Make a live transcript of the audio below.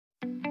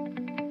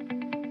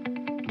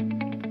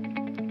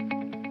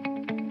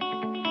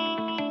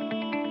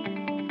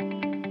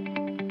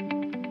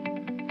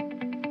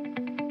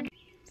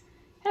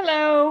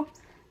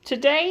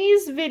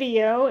Today's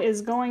video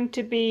is going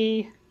to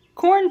be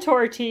corn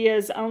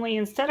tortillas, only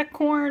instead of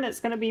corn, it's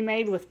going to be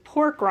made with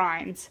pork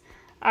rinds.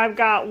 I've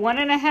got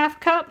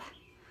 1.5 cup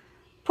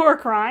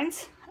pork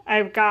rinds.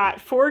 I've got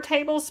 4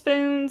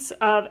 tablespoons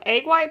of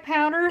egg white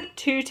powder,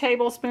 2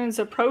 tablespoons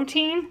of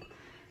protein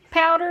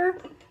powder.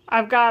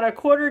 I've got a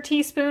 1/4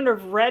 teaspoon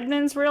of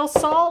Redmond's real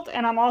salt,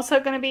 and I'm also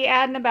going to be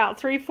adding about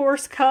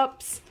 3/4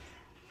 cups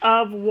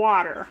of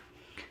water.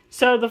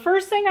 So the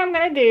first thing I'm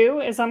going to do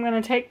is I'm going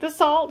to take the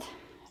salt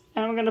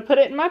and I'm going to put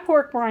it in my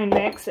pork rind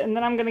mix, and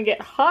then I'm going to get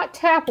hot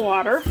tap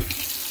water.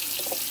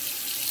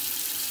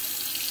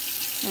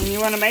 And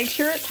you want to make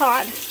sure it's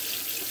hot.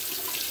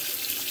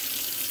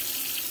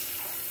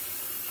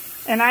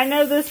 And I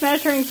know this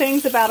measuring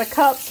thing's about a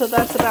cup, so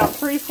that's about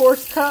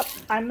 3/4 cup.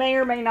 I may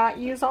or may not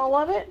use all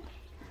of it.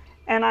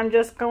 And I'm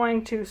just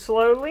going to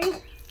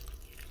slowly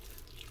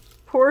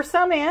pour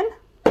some in.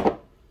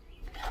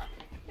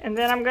 And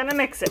then I'm going to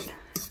mix it.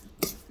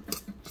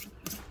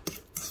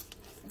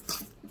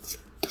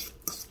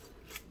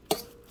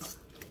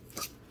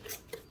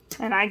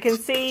 And I can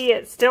see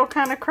it's still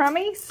kind of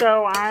crummy,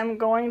 so I'm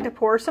going to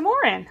pour some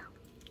more in.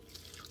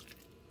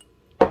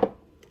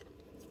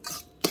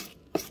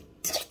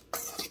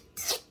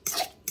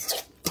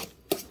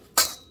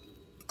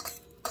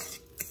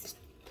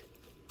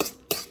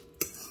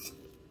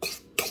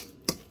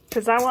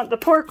 Because I want the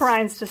pork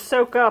rinds to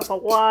soak up a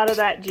lot of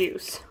that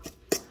juice.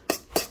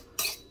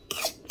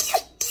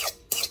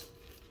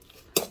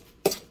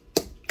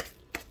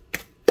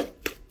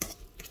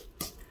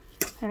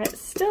 And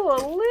it's still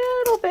a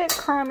little bit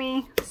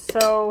crummy,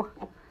 so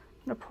I'm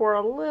going to pour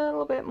a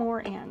little bit more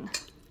in.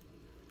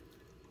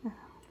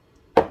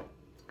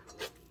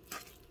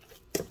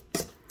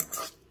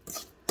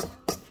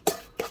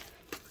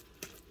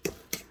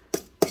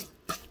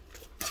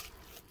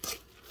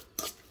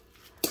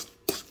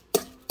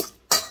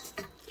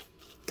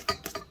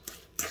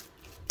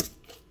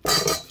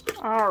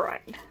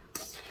 Alright,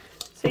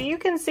 so you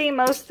can see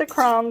most of the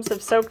crumbs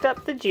have soaked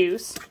up the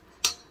juice.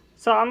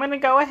 So I'm going to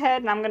go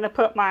ahead and I'm going to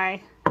put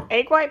my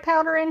egg white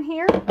powder in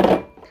here.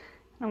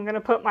 I'm going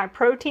to put my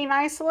protein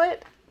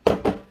isolate,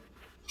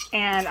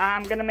 and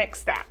I'm going to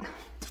mix that.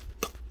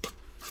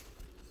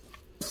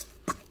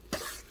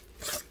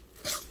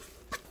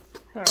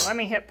 So let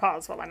me hit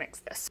pause while I mix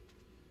this.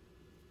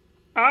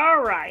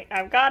 Alright,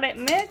 I've got it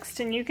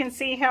mixed, and you can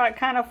see how it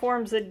kind of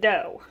forms a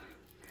dough.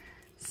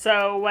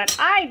 So what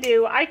I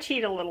do, I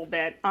cheat a little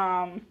bit.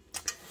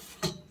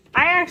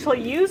 I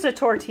actually use a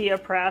tortilla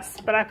press,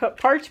 but I put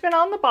parchment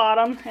on the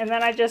bottom, and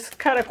then I just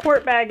cut a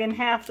quart bag in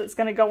half that's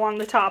going to go on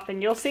the top,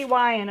 and you'll see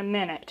why in a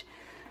minute.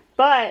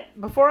 But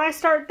before I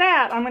start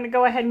that, I'm going to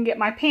go ahead and get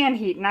my pan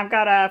heating. I've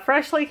got a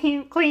freshly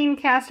clean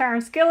cast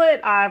iron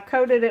skillet. I've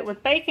coated it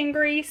with bacon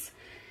grease,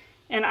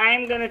 and I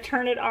am going to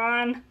turn it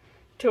on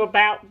to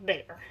about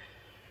there.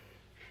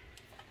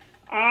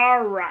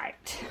 All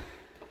right.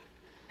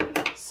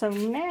 So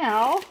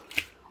now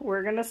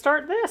we're going to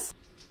start this.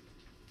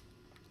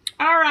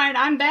 Alright,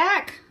 I'm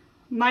back.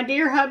 My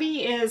dear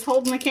hubby is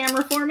holding the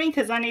camera for me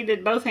because I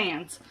needed both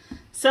hands.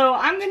 So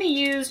I'm going to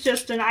use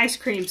just an ice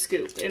cream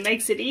scoop. It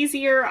makes it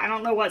easier. I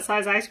don't know what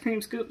size ice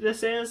cream scoop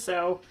this is,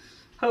 so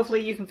hopefully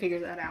you can figure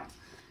that out.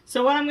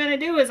 So what I'm going to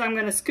do is I'm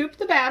going to scoop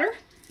the batter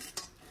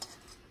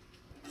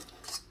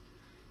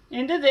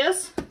into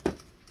this.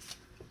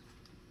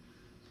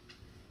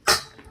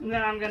 And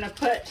then I'm going to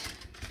put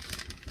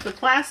the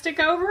plastic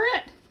over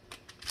it.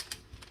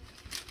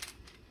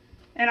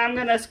 And I'm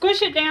going to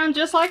squish it down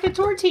just like a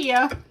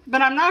tortilla,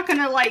 but I'm not going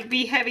to like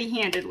be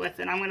heavy-handed with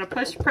it. I'm going to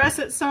press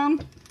it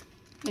some,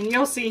 and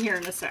you'll see here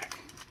in a sec.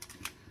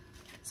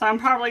 So I'm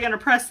probably going to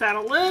press that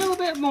a little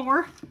bit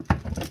more.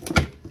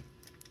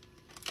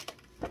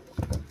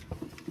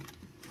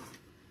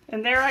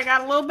 And there I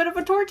got a little bit of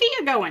a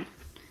tortilla going.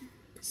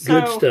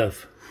 Good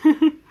stuff.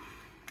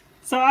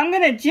 So I'm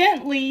going to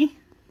gently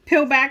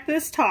peel back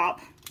this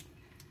top.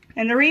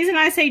 And the reason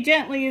I say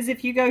gently is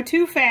if you go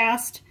too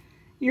fast,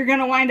 you're going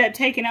to wind up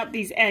taking up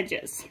these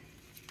edges.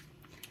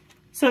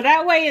 So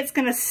that way it's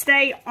going to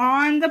stay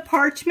on the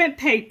parchment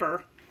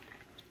paper.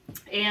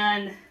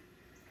 And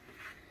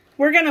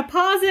we're going to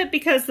pause it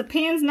because the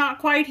pan's not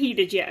quite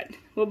heated yet.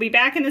 We'll be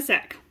back in a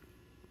sec.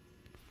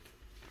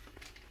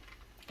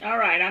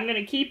 Alright, I'm going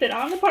to keep it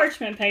on the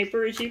parchment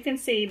paper as you can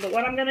see, but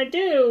what I'm going to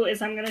do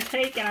is I'm going to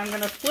take and I'm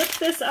going to flip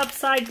this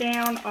upside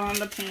down on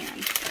the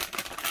pan.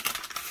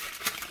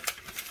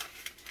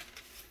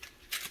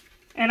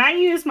 And I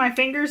use my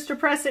fingers to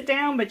press it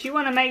down, but you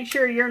want to make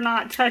sure you're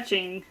not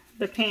touching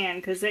the pan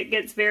because it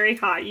gets very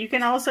hot. You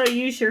can also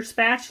use your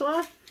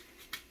spatula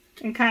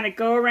and kind of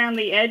go around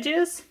the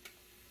edges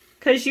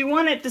because you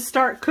want it to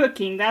start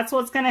cooking. That's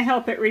what's going to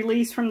help it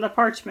release from the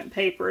parchment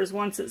paper is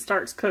once it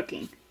starts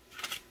cooking.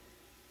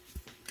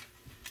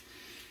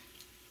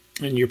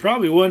 And you're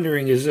probably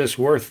wondering, is this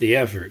worth the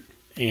effort?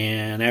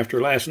 And after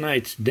last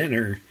night's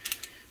dinner,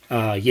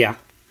 yeah,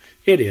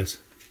 it is.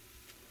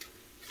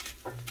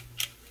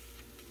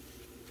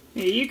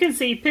 Yeah, you can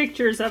see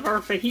pictures of our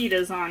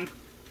fajitas on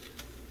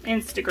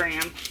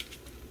Instagram.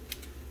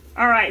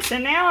 Alright, so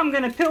now I'm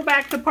going to peel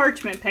back the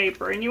parchment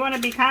paper, and you want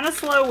to be kind of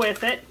slow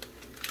with it.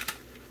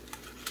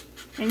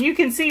 And you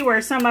can see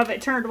where some of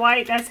it turned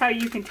white. That's how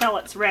you can tell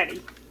it's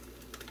ready.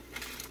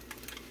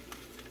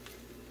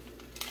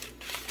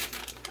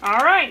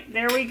 Alright,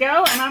 there we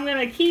go. And I'm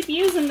going to keep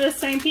using this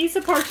same piece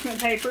of parchment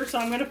paper, so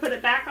I'm going to put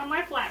it back on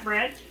my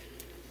flatbread.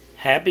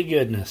 Happy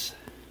goodness.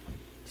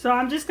 So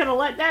I'm just going to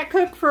let that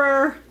cook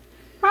for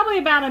probably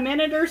about a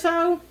minute or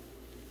so.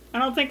 I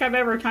don't think I've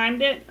ever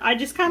timed it. I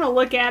just kind of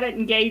look at it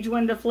and gauge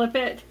when to flip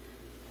it.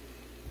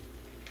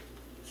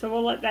 So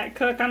we'll let that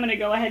cook. I'm going to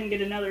go ahead and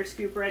get another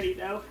scoop ready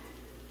though.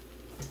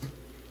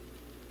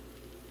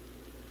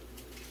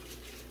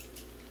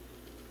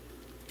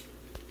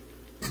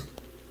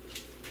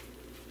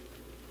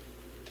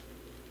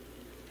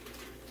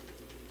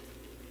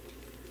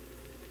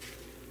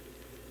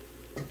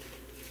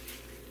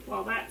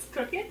 While that's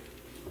cooking,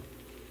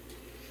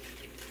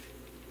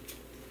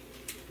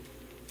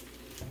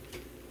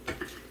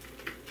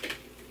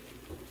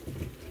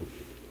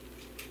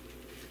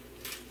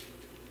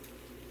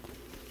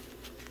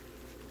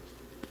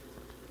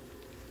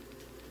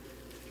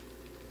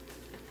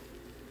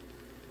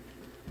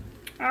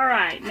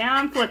 alright, now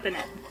I'm flipping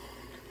it.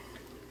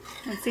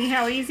 And see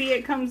how easy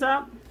it comes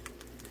up?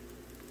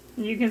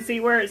 And you can see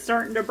where it's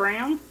starting to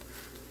brown.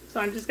 So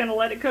I'm just going to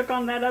let it cook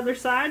on that other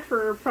side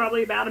for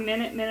probably about a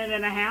minute, minute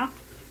and a half.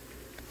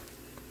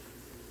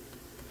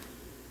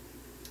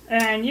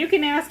 And you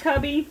can ask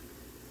hubby.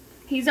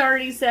 He's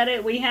already said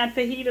it. We had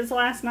fajitas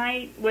last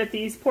night with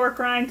these pork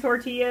rind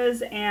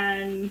tortillas,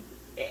 and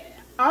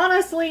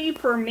honestly,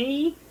 for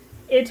me,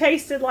 it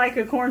tasted like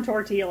a corn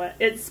tortilla.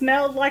 It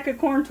smelled like a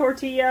corn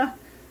tortilla.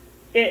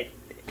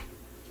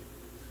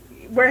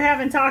 We're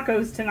having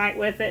tacos tonight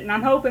with it, and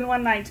I'm hoping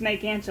one night to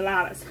make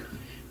enchiladas.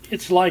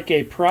 It's like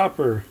a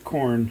proper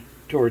corn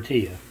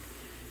tortilla.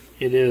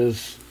 It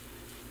is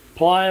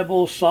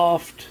pliable,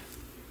 soft,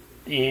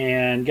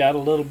 and got a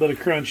little bit of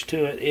crunch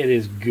to it. It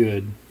is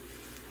good.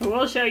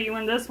 We'll show you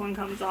when this one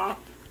comes off,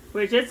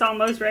 which it's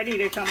almost ready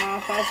to come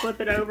off. I'll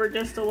flip it over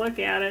just to look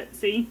at it.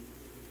 See?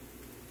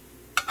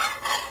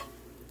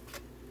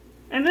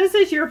 And this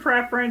is your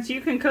preference.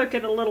 You can cook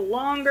it a little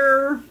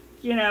longer.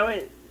 You know,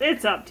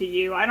 it's up to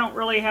you. I don't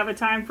really have a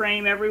time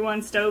frame.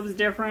 Everyone's stove's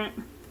different.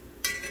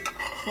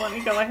 So let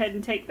me go ahead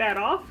and take that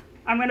off.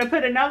 I'm going to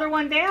put another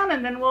one down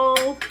and then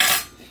we'll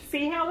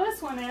see how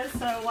this one is.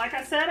 So like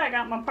I said, I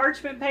got my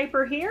parchment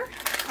paper here.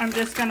 I'm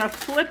just going to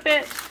flip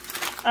it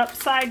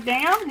upside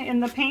down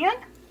in the pan.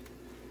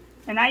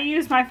 And I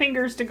use my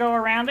fingers to go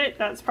around it.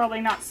 That's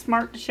probably not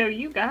smart to show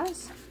you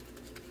guys.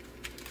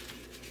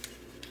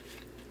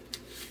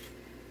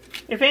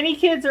 If any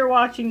kids are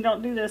watching,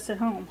 don't do this at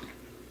home.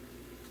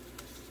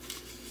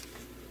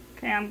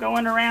 Okay, I'm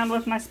going around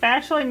with my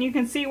spatula, and you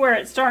can see where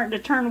it's starting to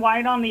turn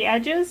white on the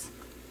edges.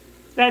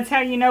 That's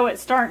how you know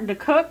it's starting to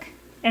cook,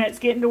 and it's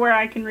getting to where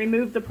I can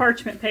remove the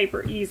parchment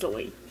paper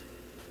easily.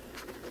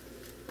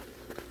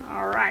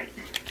 Alright.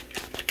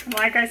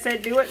 Like I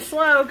said, do it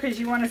slow,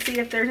 because you want to see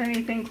if there's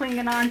anything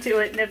clinging onto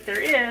it, and if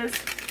there is,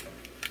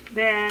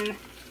 then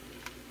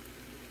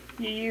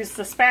you use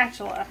the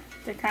spatula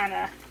to kind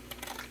of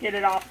get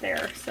it off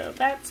there. So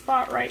that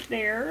spot right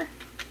there.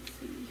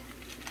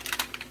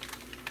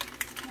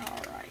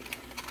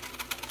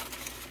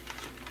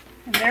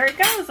 And there it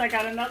goes. I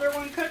got another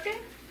one cooking.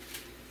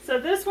 So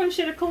this one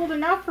should have cooled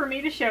enough for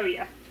me to show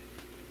you.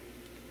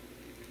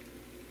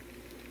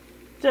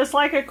 Just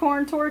like a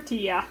corn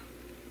tortilla.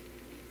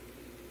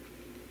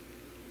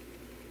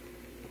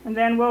 And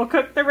then we'll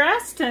cook the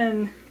rest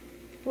and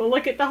we'll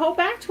look at the whole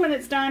batch when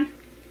it's done.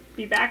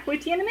 Be back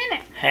with you in a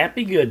minute.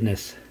 Happy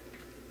goodness.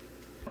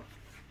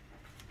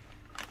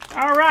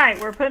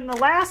 Alright, we're putting the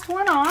last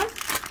one on.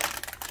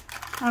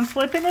 I'm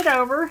flipping it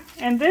over,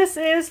 and this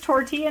is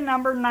tortilla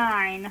number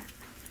 9.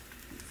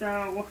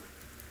 So,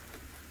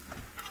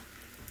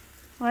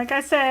 like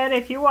I said,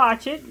 if you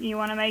watch it, you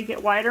want to make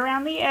it white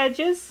around the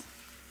edges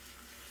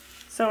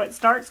so it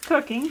starts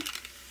cooking.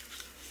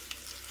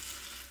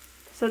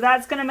 So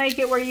that's going to make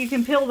it where you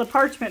can peel the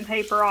parchment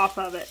paper off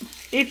of it.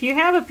 If you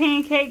have a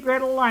pancake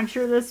griddle, I'm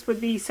sure this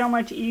would be so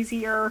much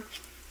easier.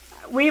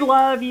 We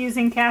love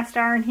using cast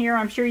iron here.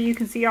 I'm sure you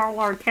can see all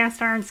our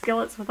cast iron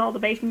skillets with all the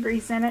bacon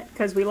grease in it,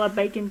 because we love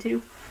bacon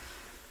too.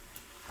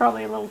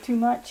 Probably a little too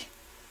much.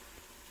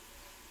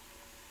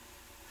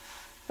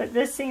 But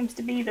this seems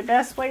to be the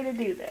best way to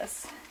do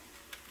this.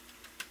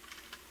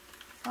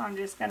 So I'm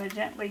just going to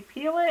gently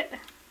peel it.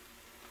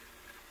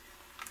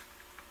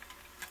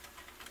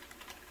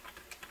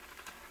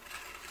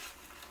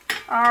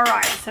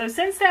 Alright, so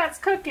since that's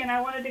cooking,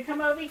 I wanted to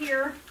come over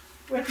here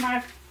with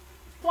my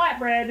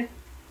flatbread,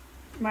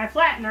 my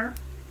flattener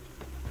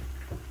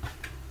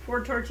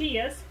for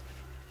tortillas.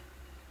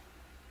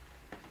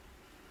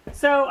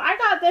 So I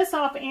got this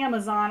off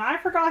Amazon. I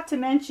forgot to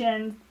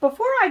mention,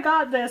 before I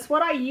got this,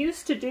 what I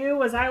used to do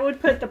was I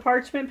would put the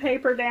parchment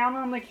paper down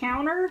on the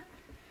counter,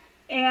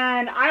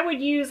 and I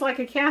would use like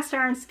a cast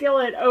iron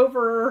skillet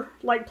over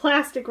like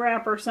plastic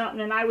wrap or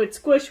something, and I would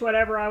squish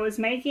whatever I was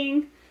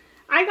making.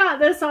 I got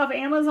this off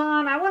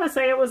Amazon. I want to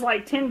say it was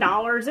like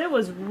 $10. It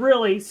was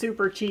really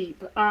super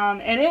cheap.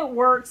 And it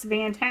works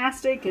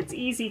fantastic. It's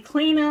easy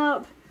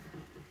cleanup.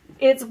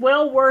 It's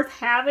well worth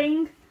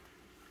having.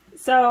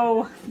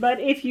 So, but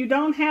if you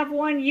don't have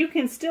one, you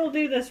can still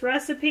do this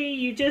recipe.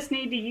 You just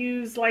need to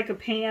use like a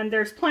pan.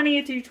 There's plenty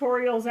of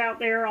tutorials out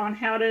there on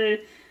how to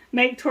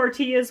make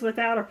tortillas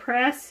without a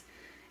press.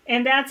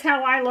 And that's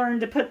how I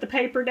learned to put the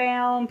paper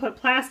down, put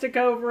plastic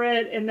over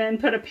it, and then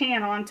put a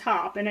pan on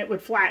top, and it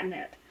would flatten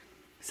it.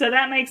 So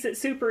that makes it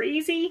super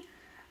easy.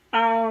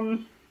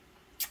 And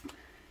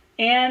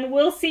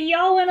we'll see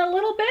y'all in a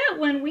little bit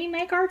when we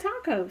make our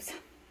tacos.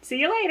 See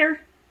you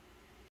later.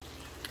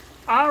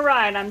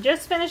 Alright, I'm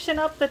just finishing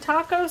up the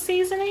taco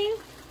seasoning,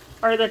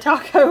 or the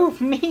taco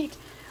meat.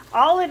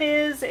 All it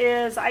is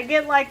I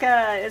get like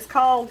it's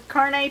called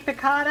carne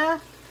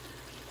picada,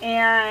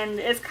 and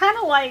it's kind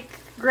of like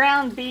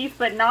ground beef,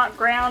 but not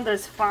ground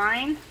as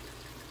fine,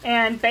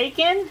 and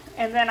bacon,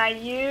 and then I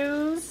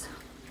use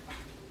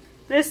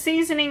this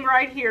seasoning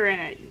right here in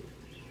it.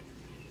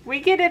 We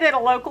get it at a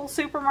local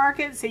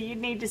supermarket, so you'd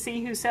need to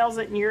see who sells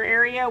it in your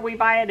area. We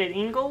buy it at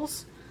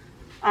Ingles.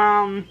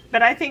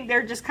 But I think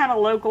they're just kind of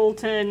local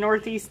to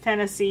Northeast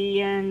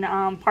Tennessee and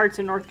parts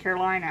of North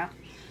Carolina.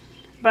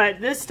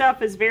 But this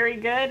stuff is very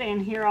good,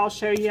 and here I'll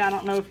show you. I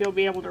don't know if you'll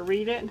be able to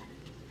read it.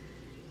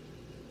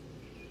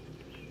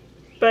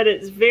 But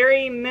it's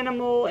very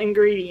minimal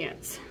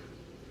ingredients.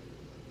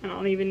 I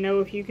don't even know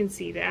if you can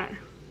see that.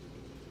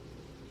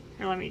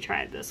 Here, let me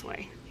try it this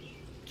way.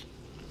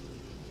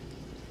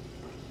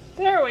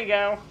 There we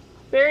go.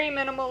 Very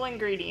minimal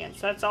ingredients.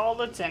 That's all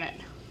that's in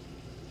it.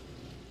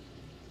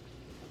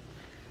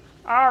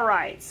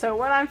 Alright, so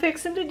what I'm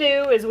fixing to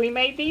do is we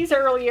made these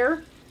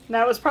earlier.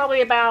 That was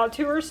probably about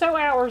 2 or so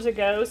hours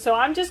ago. So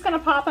I'm just going to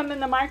pop them in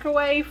the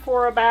microwave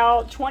for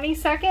about 20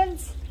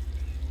 seconds.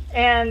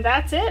 And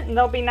that's it. And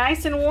they'll be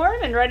nice and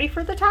warm and ready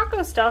for the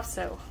taco stuff.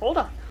 So hold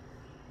on.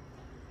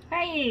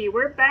 Hey,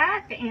 we're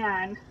back,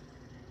 and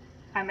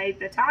I made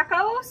the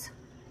tacos.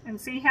 And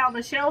see how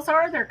the shells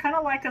are? They're kind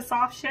of like a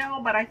soft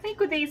shell, but I think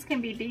these can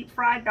be deep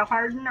fried to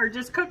harden, or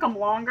just cook them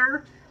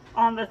longer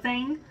on the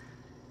thing.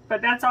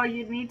 But that's all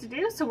you'd need to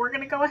do, so we're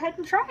going to go ahead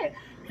and try it.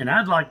 And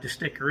I'd like to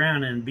stick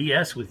around and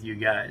BS with you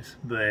guys,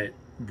 but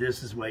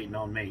this is waiting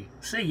on me.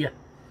 See ya.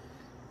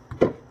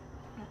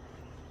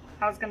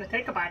 I was going to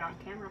take a bite on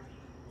camera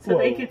so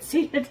they could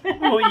see it.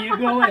 Well, you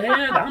go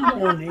ahead. I'm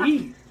going to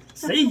eat.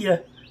 See ya.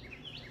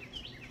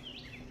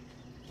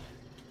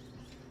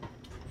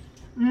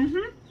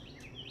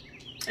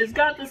 It's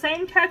got the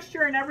same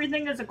texture and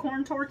everything as a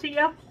corn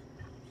tortilla.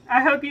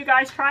 I hope you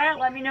guys try it.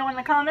 Let me know in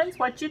the comments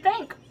what you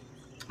think.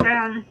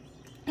 And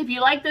if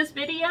you like this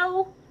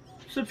video,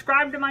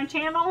 subscribe to my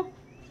channel.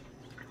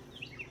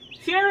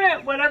 Share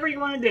it, whatever you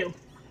want to do.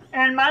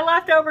 And my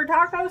leftover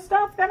taco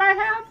stuff that I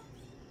have,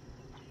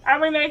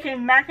 I'll be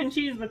making mac and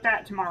cheese with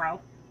that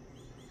tomorrow.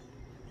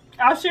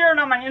 I'll share it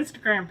on my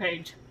Instagram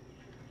page.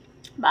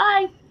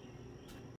 Bye.